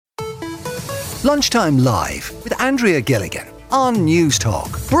Lunchtime Live with Andrea Gilligan on News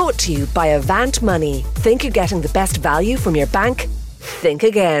Talk. Brought to you by Avant Money. Think you're getting the best value from your bank? Think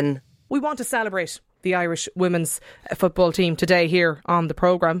again. We want to celebrate the Irish women's football team today here on the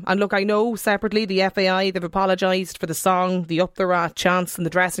programme. And look, I know separately the FAI, they've apologised for the song, the Up the Rat chants in the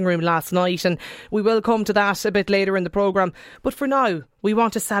dressing room last night, and we will come to that a bit later in the programme. But for now, we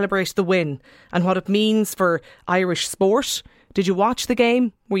want to celebrate the win and what it means for Irish sport. Did you watch the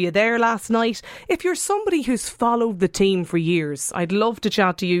game? Were you there last night? If you're somebody who's followed the team for years, I'd love to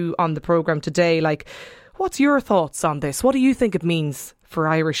chat to you on the programme today. Like, what's your thoughts on this? What do you think it means for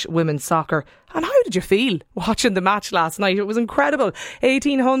Irish women's soccer? And how did you feel watching the match last night? It was incredible.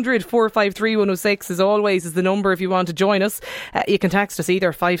 1800 453 106 as always is the number if you want to join us. You can text us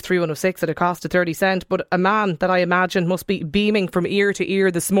either 53106 at a cost of 30 cents. But a man that I imagine must be beaming from ear to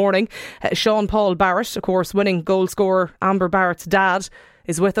ear this morning, Sean Paul Barrett, of course winning goal scorer Amber Barrett's dad,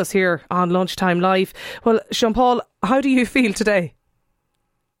 is with us here on Lunchtime Live. Well, Sean Paul, how do you feel today?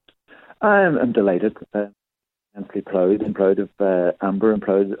 I'm delighted. Immensely proud of Amber, and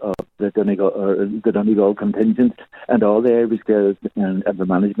proud of the Donegal contingent and all the Irish girls and the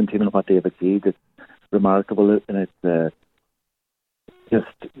management team and what they have achieved. It's remarkable, and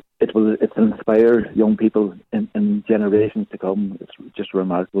it'll inspire young people in generations to come. It's just a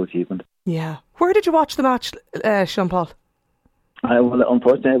remarkable achievement. Yeah. Where did you watch the match, Sean Paul?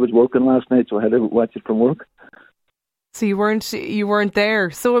 Unfortunately, I was working last night, so I had to watch it from work. So you weren't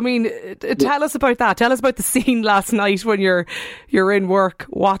there. So I mean, tell us about that. Tell us about the scene last night when you're in work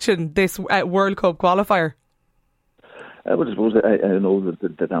watching this World Cup qualifier. I suppose I know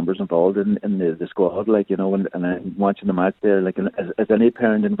that Amber's involved in the squad, and I'm watching the match there. As any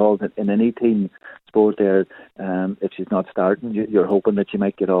parent involved in any team sport there, if she's not starting, you're hoping that she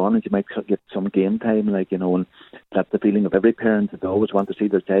might get on and she might get some game time, and that's the feeling of every parent. They always want to see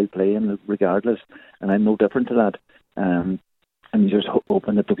their child playing regardless, and I'm no different to that. And you're just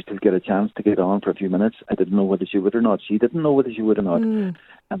hoping that she'll get a chance to get on for a few minutes. I didn't know whether she would or not. She didn't know whether she would or not. And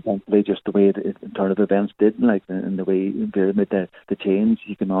thankfully, just the way it turn of events did, and the way they made the change,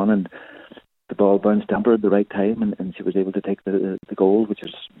 she came on and the ball bounced Amber at the right time, and she was able to take the goal, which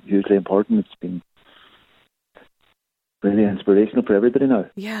is hugely important. It's been really inspirational for everybody now.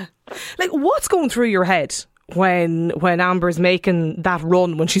 Yeah. What's going through your head when Amber's making that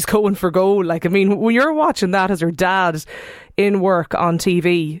run, when she's going for goal? When you're watching that as her dad in work on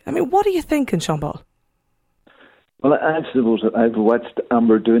TV, what are you thinking, Sean Paul? Well, I suppose I've watched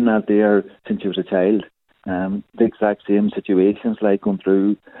Amber doing that there since she was a child. The exact same situations, going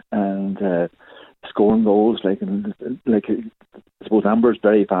through and scoring goals. I suppose Amber's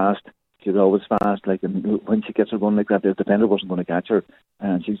very fast. She's always fast. And when she gets a run like that, the defender wasn't going to catch her,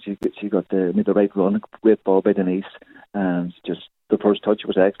 and she made the right run. Great ball by Denise, and just the first touch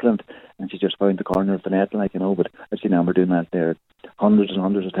was excellent, and she just found the corner of the net, But I've seen Amber doing that there hundreds and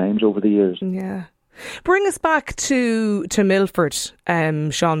hundreds of times over the years. Yeah. Bring us back to Milford,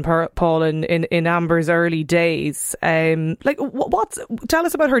 Sean Paul, in Amber's early days. Tell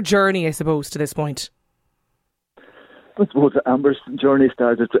us about her journey, I suppose, to this point. I suppose Amber's journey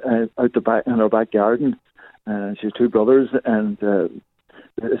started out the back in our back garden. She has two brothers, and I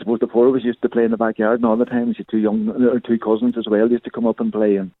suppose the four of us used to play in the backyard all the time. She had two cousins as well used to come up and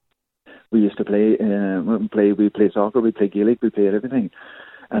play, and we used to play. We play soccer, we play Gaelic, we played everything.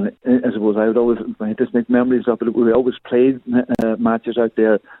 And I suppose I just make memories of it. We always played matches out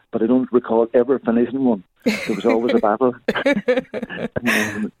there, but I don't recall ever finishing one. There was always a battle. They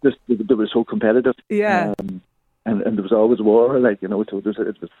were so competitive. Yeah. And there was always war, so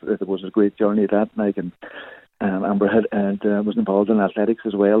it was a great journey that night. And Amber was involved in athletics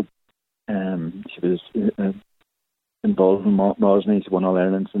as well. She was involved in Mosney. She won All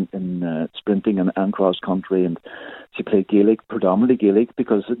Ireland in sprinting and cross country, and she played Gaelic, predominantly Gaelic,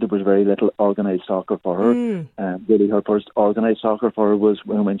 because there was very little organised soccer for her. Really, her first organised soccer for her was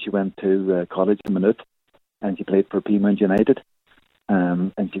when she went to college in Maynooth, and she played for Peamount United.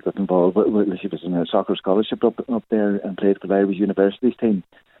 And she got involved. She was in a soccer scholarship up there and played for the Irish University's team.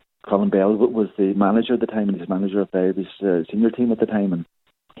 Colin Bell was the manager at the time, and he was manager of the Irish senior team at the time, and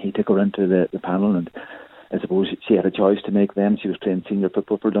he took her into the panel, and I suppose she had a choice to make then. She was playing senior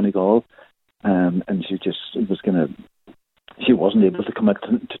football for Donegal, and she wasn't able to commit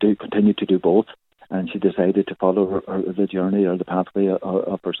to continue to do both. And she decided to follow the journey or the pathway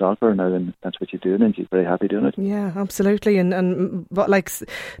of her soccer now, and that's what she's doing, and she's very happy doing it. Yeah, absolutely. And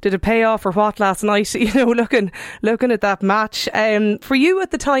did it pay off or what last night? Looking at that match. For you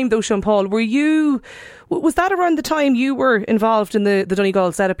at the time, though, Sean Paul, was that around the time you were involved in the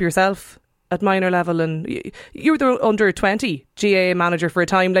Donegal setup yourself? at minor level, and you were the under-20 GAA manager for a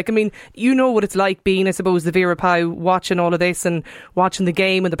time. Like, I mean, you know what it's like being, I suppose, the Vera Pauw, watching all of this and watching the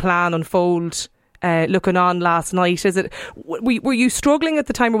game and the plan unfold, looking on last night. Were you struggling at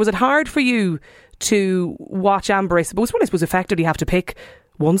the time, or was it hard for you to watch Amber? I suppose effectively you have to pick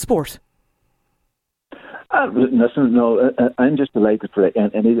one sport. Listen, no, I'm just delighted for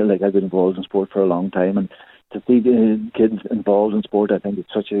any, like, I've been involved in sport for a long time, and to see the kids involved in sport, I think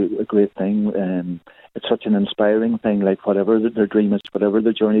it's such a great thing. It's such an inspiring thing, like whatever their dream is, whatever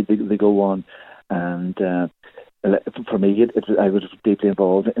their journey they go on. And for me, I was deeply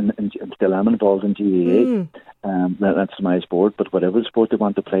involved and still am involved in GAA. That's my sport, but whatever sport they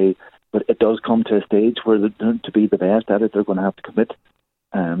want to play, but it does come to a stage where to be the best at it, they're going to have to commit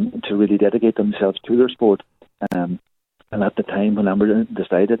to really dedicate themselves to their sport. And at the time when Amber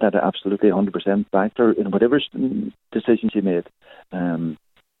decided that, I absolutely 100% backed her in whatever decision she made.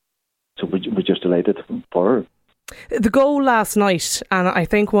 So we're just delighted for her. The goal last night, and I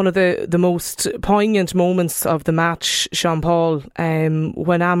think one of the most poignant moments of the match, Sean Paul,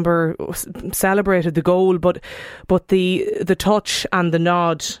 when Amber celebrated the goal, but the touch and the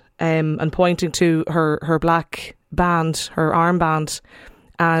nod, and pointing to her black band, her armband,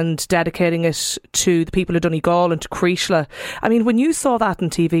 and dedicating it to the people of Donegal and to Creeshla. I mean, when you saw that on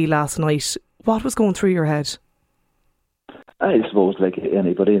TV last night, what was going through your head? I suppose, like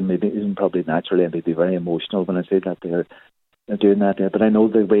anybody, and maybe even probably naturally, I'd be very emotional when I say that they're doing that there. But I know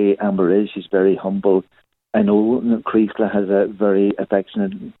the way Amber is, she's very humble. I know Creeshla has a very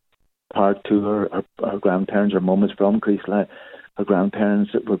affectionate part to her. Her grandparents, her mum is from Creeshla. Her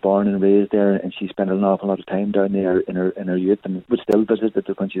grandparents were born and raised there, and she spent an awful lot of time down there in her youth, and would still visit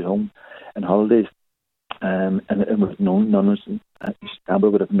it when she's home on holidays. And we've known, Amber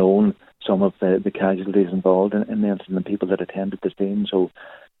would have known some of the casualties involved in the incident, and people that attended the scene. So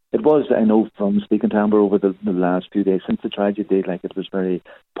it was, I know from speaking to Amber over the last few days since the tragedy, like, it was very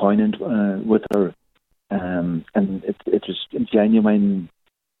poignant with her, and it was genuine,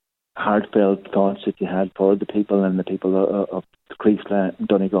 heartfelt thoughts that you had for the people and the people of Creeshla and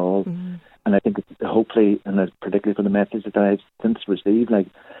Donegal. And I think hopefully, and particularly for the message that I've since received, like,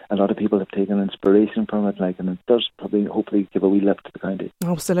 a lot of people have taken inspiration from it, like, and it does probably hopefully give a wee lift to the county.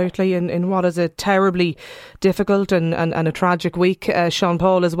 Absolutely, in what is a terribly difficult and a tragic week, Sean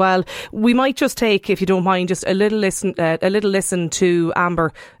Paul, as well. We might just take, if you don't mind, just a little listen to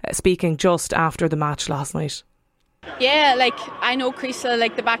Amber speaking just after the match last night. Yeah, like, I know Creeshla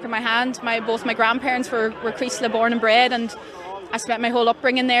like the back of my hand. Both my grandparents were Creeshla born and bred, and I spent my whole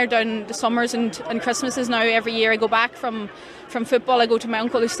upbringing there down the summers and Christmases. Now every year I go back from football. I go to my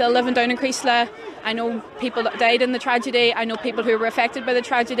uncle who's still living down in Creeshla. I know people that died in the tragedy. I know people who were affected by the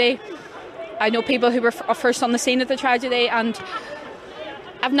tragedy. I know people who were first on the scene at the tragedy, and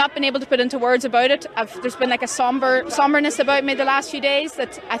I've not been able to put into words about it. There's been like a somberness about me the last few days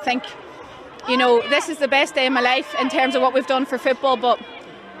that I think, you know, this is the best day of my life in terms of what we've done for football, but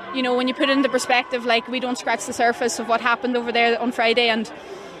you know, when you put it into perspective, like, we don't scratch the surface of what happened over there on Friday, and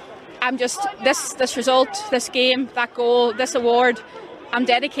I'm just, this result, this game, that goal, this award, I'm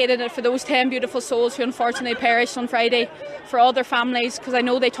dedicating it for those 10 beautiful souls who unfortunately perished on Friday, for all their families, because I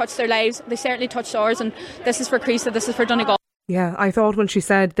know they touched their lives, they certainly touched ours, and this is for Creeshla, this is for Donegal. Yeah, I thought when she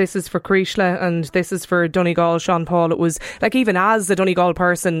said this is for Creeshla and this is for Donegal, Sean Paul, it was like, even as a Donegal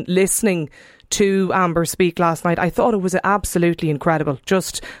person listening to Amber speak last night, I thought it was absolutely incredible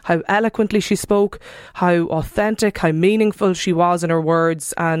just how eloquently she spoke, how authentic, how meaningful she was in her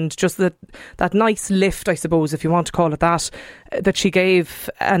words, and just that nice lift, I suppose, if you want to call it that she gave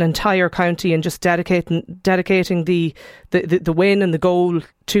an entire county, and just dedicating the win and the goal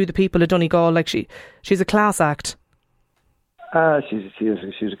to the people of Donegal. Like, she's a class act.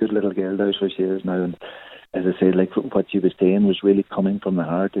 She's a good little girl, that's where she is now, and as I say, like, what she was saying was really coming from the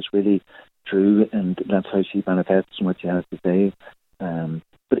heart. It's really true, and that's how she manifests and what she has to say.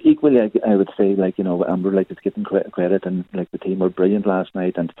 But equally, I would say, like, you know, Amber, like, is getting credit, and like, the team were brilliant last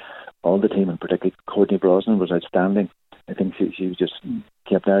night, and all the team, and particularly Courtney Brosnan, was outstanding. I think she just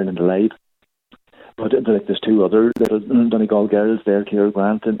kept Ireland alive. But like, there's two other little Donegal girls there, Ciara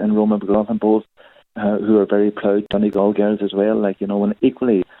Grant and Roma McLaughlin, both who are very proud Donegal girls as well, like, you know, and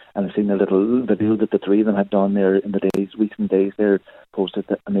equally, and I've seen a little video that the three of them had done there in the recent days there, posted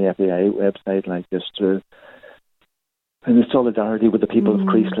on the FAI website, like, just and the solidarity with the people of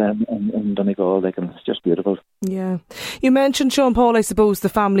Creeshla and Donegal, like, and it's just beautiful. Yeah. You mentioned, Sean Paul, I suppose, the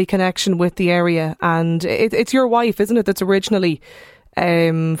family connection with the area, and it's your wife, isn't it, that's originally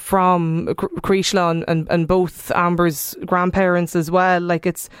from Creeshla, and both Amber's grandparents as well. Like,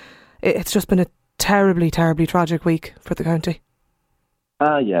 it's just been a terribly, terribly tragic week for the county.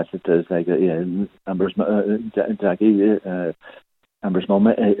 Yes, it is. Like, Amber's Jackie, Amber's mum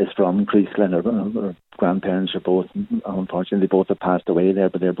is from Creasle, and her grandparents are both, unfortunately, both have passed away there,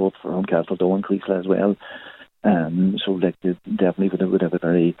 but they're both from Castledoe and Creasle as well. So like they definitely would have a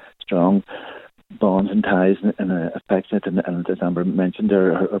very strong bonds and ties and affectionate. And as Amber mentioned,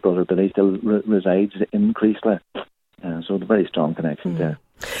 her brother Billy still resides in Creasle. So a very strong connection there.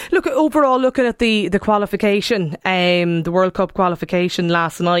 Look, overall, looking at the qualification, the World Cup qualification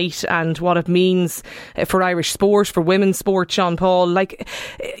last night, and what it means for Irish sport, for women's sport, Sean Paul, like,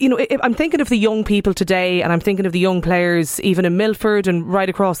 you know, I'm thinking of the young people today, and I'm thinking of the young players, even in Milford and right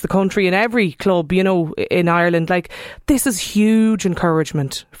across the country, in every club, you know, in Ireland. Like, this is huge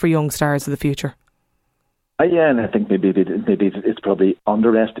encouragement for young stars of the future. Yeah, and I think maybe it's probably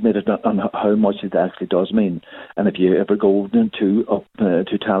underestimated on how much it actually does mean. And if you ever go to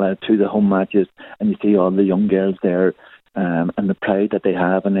Tallaght, to the home matches, and you see all the young girls there, and the pride that they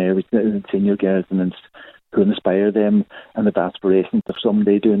have, and they're senior girls, and who inspire them, and the aspirations of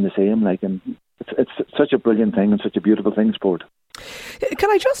someday doing the same. Like, and it's such a brilliant thing and such a beautiful thing, sport.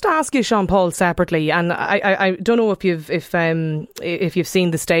 Can I just ask you, Sean Paul, separately? And I don't know if you've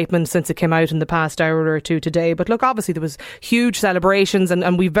seen the statement since it came out in the past hour or two today. But look, obviously there was huge celebrations,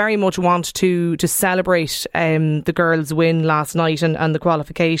 and we very much want to celebrate the girls' win last night and the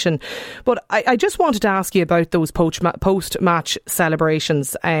qualification. But I just wanted to ask you about those post-match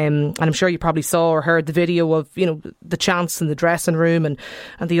celebrations. And I'm sure you probably saw or heard the video of, you know, the chants in the dressing room and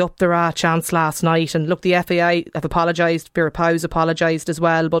the up the ra chants last night. And look, the FAI have apologised. Vera Pauw's apologised as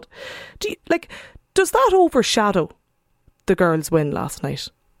well. But does that overshadow the girls' win last night?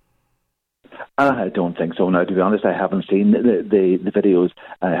 I don't think so. Now, to be honest, I haven't seen the videos.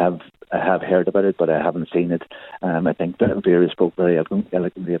 I have heard about it, but I haven't seen it. I think that Vera spoke very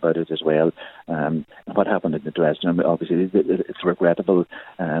eloquently about it as well. What happened in the dressing room, obviously, it's regrettable.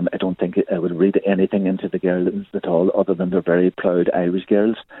 I don't think I would read anything into the girls at all, other than they're very proud Irish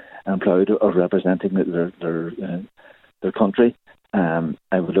girls and proud of representing their country.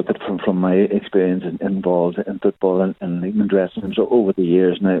 I would look at it from my experience involved in football and in dressing rooms over the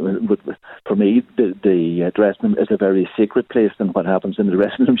years. Now, for me, the dressing room is a very sacred place, and what happens in the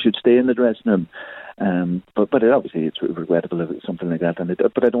dressing room should stay in the dressing room. But obviously it's regrettable if it's something like that.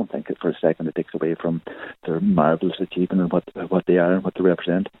 But I don't think for a second it takes away from their marvellous achievement and what they are and what they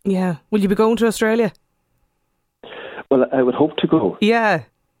represent. Yeah. Will you be going to Australia? Well, I would hope to go. Yeah.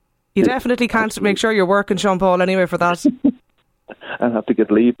 You definitely can't make sure you're working, Sean Paul, anyway, for that. I'll have to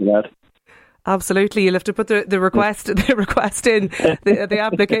get leave for that. Absolutely, you'll have to put the request in, the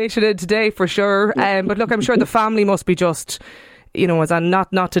application in today for sure. But look, I'm sure the family must be just, you know, as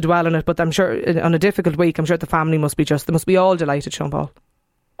not to dwell on it, but I'm sure on a difficult week, I'm sure the family must be all delighted, Sean Paul.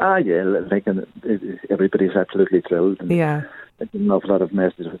 Yeah, like everybody's absolutely thrilled. And yeah. An awful lot of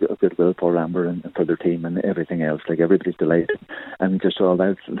messages of goodwill for Amber and for their team and everything else. Like, everybody's delighted, and just all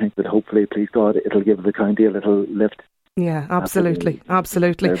that. I think that hopefully, please God, it'll give the county a little lift. Yeah, absolutely.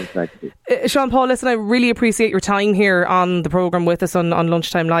 Sean Paul, listen, I really appreciate your time here on the programme with us on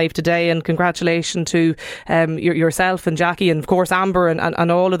Lunchtime Live today, and congratulations to yourself and Jackie, and of course Amber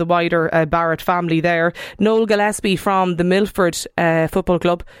and all of the wider Barrett family there. Noel Gillespie from the Milford Football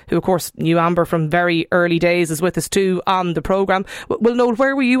Club, who of course knew Amber from very early days, is with us too on the programme. Well, Noel,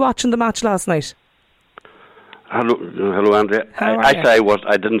 where were you watching the match last night? Hello, Andrea. I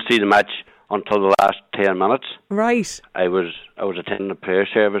didn't see the match until the last 10 minutes. Right. I was attending a prayer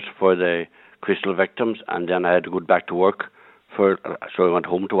service for the Creasle victims, and then I had to go back to work so I went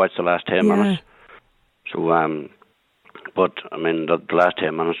home to watch the last 10 minutes. So, but I mean, the last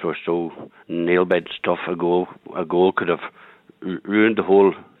 10 minutes were so nail-bite stuff. A goal could have ruined the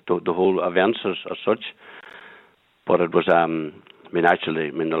whole events as such. But it was,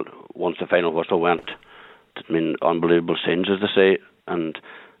 once the final whistle went, unbelievable scenes, as they say, and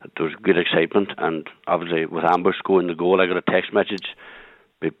there was good excitement. And obviously with Amber scoring the goal, I got a text message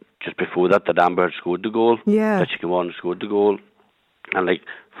just before that Amber had scored the goal. Yeah. That she came on and scored the goal. And like,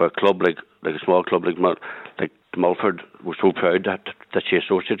 for a club like a small club like Milford, we're so proud that she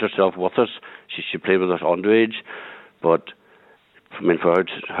associates herself with us. She played with us underage, but for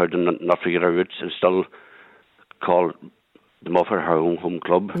her to not forget her roots and still call the Milford her home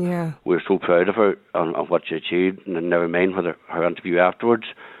club. Yeah. We're so proud of her on what she achieved, and never mind whether her interview afterwards.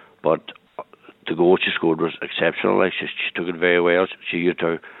 But the goal she scored was exceptional. Like, she took it very well. She used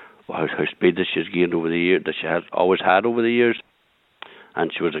her speed that she's gained over the years, that she has always had over the years,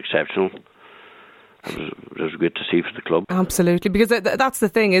 and she was exceptional. It was good to see for the club. Absolutely, because that's the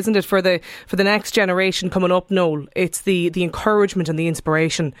thing, isn't it? For the next generation coming up, Noel, it's the encouragement and the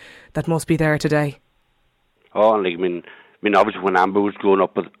inspiration that must be there today. Oh, and mean, obviously when Amber was growing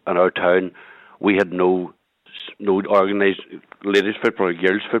up in our town, we had no organised ladies football or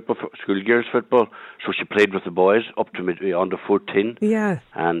girls football, school girls football. So she played with the boys up to maybe under 14. Yeah.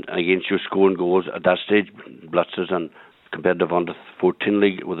 And again, she was scoring goals at that stage, blitzes and competitive under 14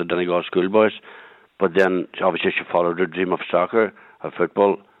 league with the Donegal schoolboys. But then obviously she followed her dream of soccer, of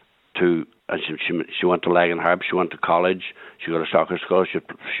football, and she went to Lagan Harp. She went to college. She got a soccer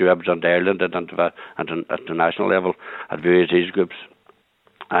scholarship. She represented Ireland at the national level at various age groups,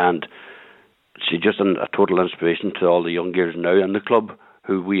 and she's just a total inspiration to all the young girls now in the club.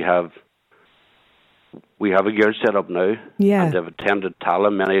 Who we have a girls set up now, and they've attended Tala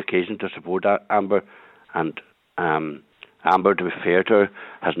on many occasions to support Amber, and Amber, to be fair to her,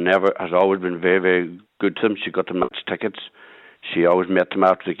 has always been very, very good to them. She got the match tickets. She always met them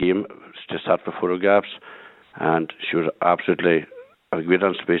after the game, just sat for photographs, and she was absolutely a great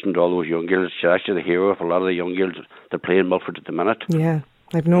inspiration to all those young girls. She's actually the hero of a lot of the young girls that play in Milford at the minute. Yeah,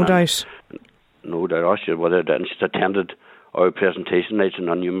 I've no doubt. No doubt. She's attended our presentation nights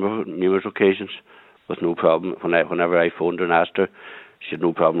on numerous occasions with no problem. Whenever I phoned her and asked her, she had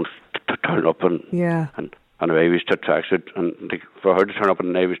no problem to turn up and an Irish tracksuit, and for her to turn up in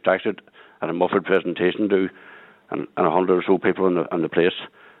an Irish tracksuit at a Milford presentation and 100 or so people in the place,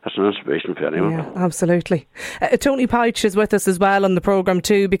 that's an inspiration for anyone. Yeah, absolutely. Tony Pouch is with us as well on the programme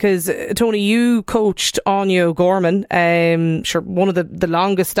too, because Tony, you coached Anya O'Gorman, sure, one of the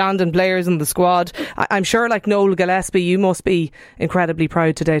longest standing players in the squad. I'm sure, like Noel Gillespie, you must be incredibly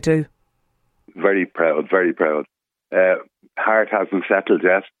proud today too. Very proud, very proud. Heart hasn't settled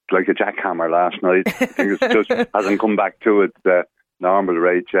yet, like a jackhammer last night. I think it just hasn't come back to its normal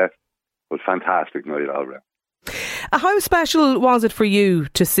rate yet. It was fantastic night all round. How special was it for you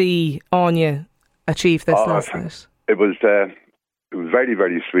to see Anya achieve this last night? It was very,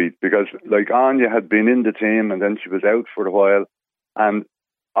 very sweet, because like Anya had been in the team and then she was out for a while, and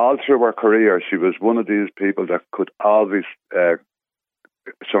all through her career she was one of these people that could always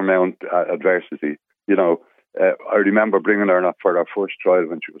surmount adversity. You know, I remember bringing her up for her first trial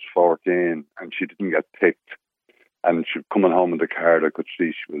when she was 14 and she didn't get picked, and she coming home in the car, I could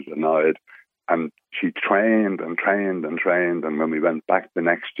see she was annoyed. And she trained and trained and trained, and when we went back the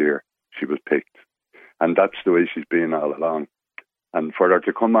next year, she was picked. And that's the way she's been all along. And for her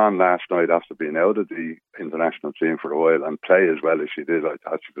to come on last night after being out of the international team for a while and play as well as she did, I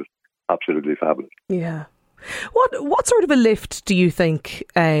thought she was absolutely fabulous. Yeah. What sort of a lift do you think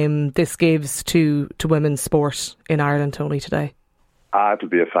this gives to women's sport in Ireland, Tony, today? It'll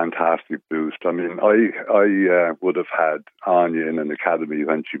be a fantastic boost. I mean, I would have had Anya in an academy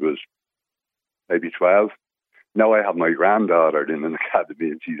when she was maybe 12. Now I have my granddaughter in an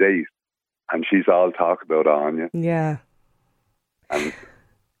academy and she's 8, and she's all talk about Anya. Yeah. And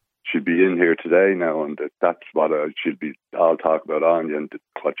she'd be in here today now, and that's what she'd be all talk about Anya and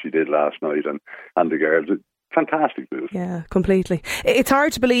what she did last night and the girls. Fantastic boost. Yeah, completely. It's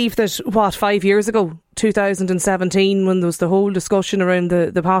hard to believe that, 5 years ago, 2017, when there was the whole discussion around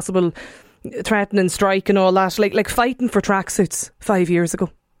the possible threatening strike and all that, like fighting for tracksuits 5 years ago.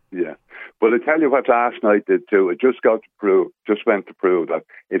 Yeah. Well, I tell you what last night did too. It just went to prove that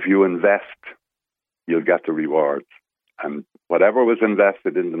if you invest, you'll get the rewards. And whatever was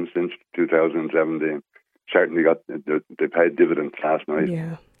invested in them since 2017 certainly they paid dividends last night.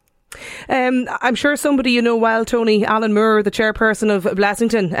 Yeah. I'm sure somebody you know well, Tony, Alan Moore, the chairperson of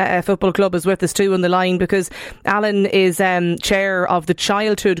Blessington Football Club, is with us too on the line, because Alan is chair of the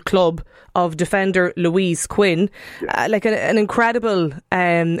childhood club of defender Louise Quinn. Yeah. Like an incredible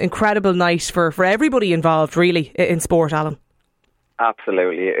night for everybody involved, really, in sport, Alan.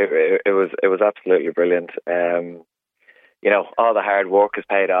 Absolutely, it was absolutely brilliant. You know, all the hard work has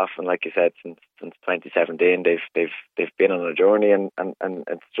paid off, and like you said, since 2017, they've been on a journey, and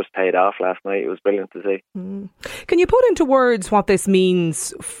it's just paid off last night. It was brilliant to see. Can you put into words what this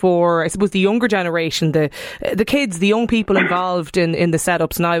means for, I suppose, the younger generation, the kids, the young people involved in the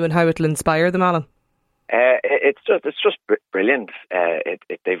setups now, and how it'll inspire them, Alan? It's just brilliant.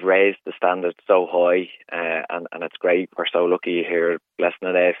 They've raised the standard so high, and it's great. We're so lucky here at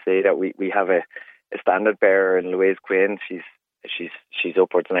Blessington AFC that we have a standard bearer in Louise Quinn. She's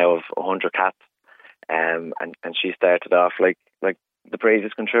upwards now of 100 caps, and she started off like the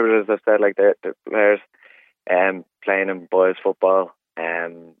previous contributors have said, like the players playing in boys football,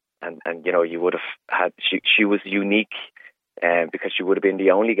 and you know, you would have had she was unique because she would have been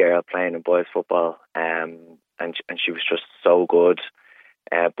the only girl playing in boys football, and she was just so good.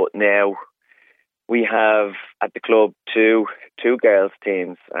 But now we have at the club two girls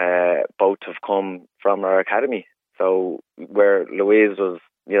teams. Both have come from our academy. So where Louise was,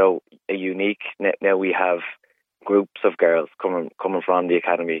 you know, a unique, now we have groups of girls coming from the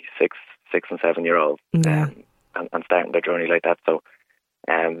academy, 6 and 7 year olds, and starting their journey like that. So,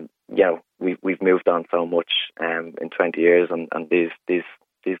 we've moved on so much in 20 years, and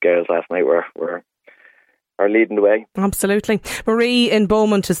these girls last night were leading the way. Absolutely. Marie in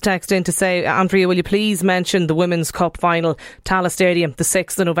Beaumont has texted in to say, Andrea, will you please mention the Women's Cup final, Tallaght Stadium, the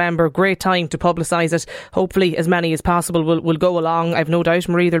 6th of November. Great time to publicise it. Hopefully as many as possible will go along. I've no doubt,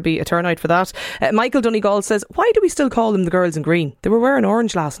 Marie, there'll be a turnout for that. Michael Donegal says, why do we still call them the girls in green? They were wearing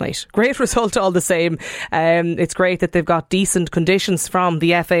orange last night. Great result all the same. It's great that they've got decent conditions from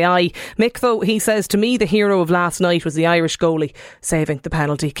the FAI. Mick, though, he says, to me the hero of last night was the Irish goalie saving the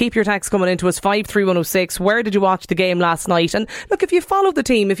penalty. Keep your text coming into us, 53106. Where did you watch the game last night? And look, if you followed the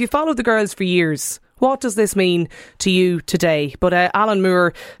team, if you followed the girls for years, what does this mean to you today? But Alan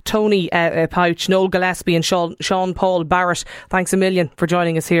Moore, Tony Pouch, Noel Gillespie and Sean Paul Barrett, thanks a million for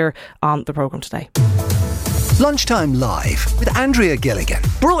joining us here on the programme today. Lunchtime Live with Andrea Gilligan.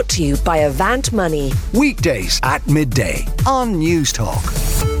 Brought to you by Avant Money. Weekdays at midday on News Talk.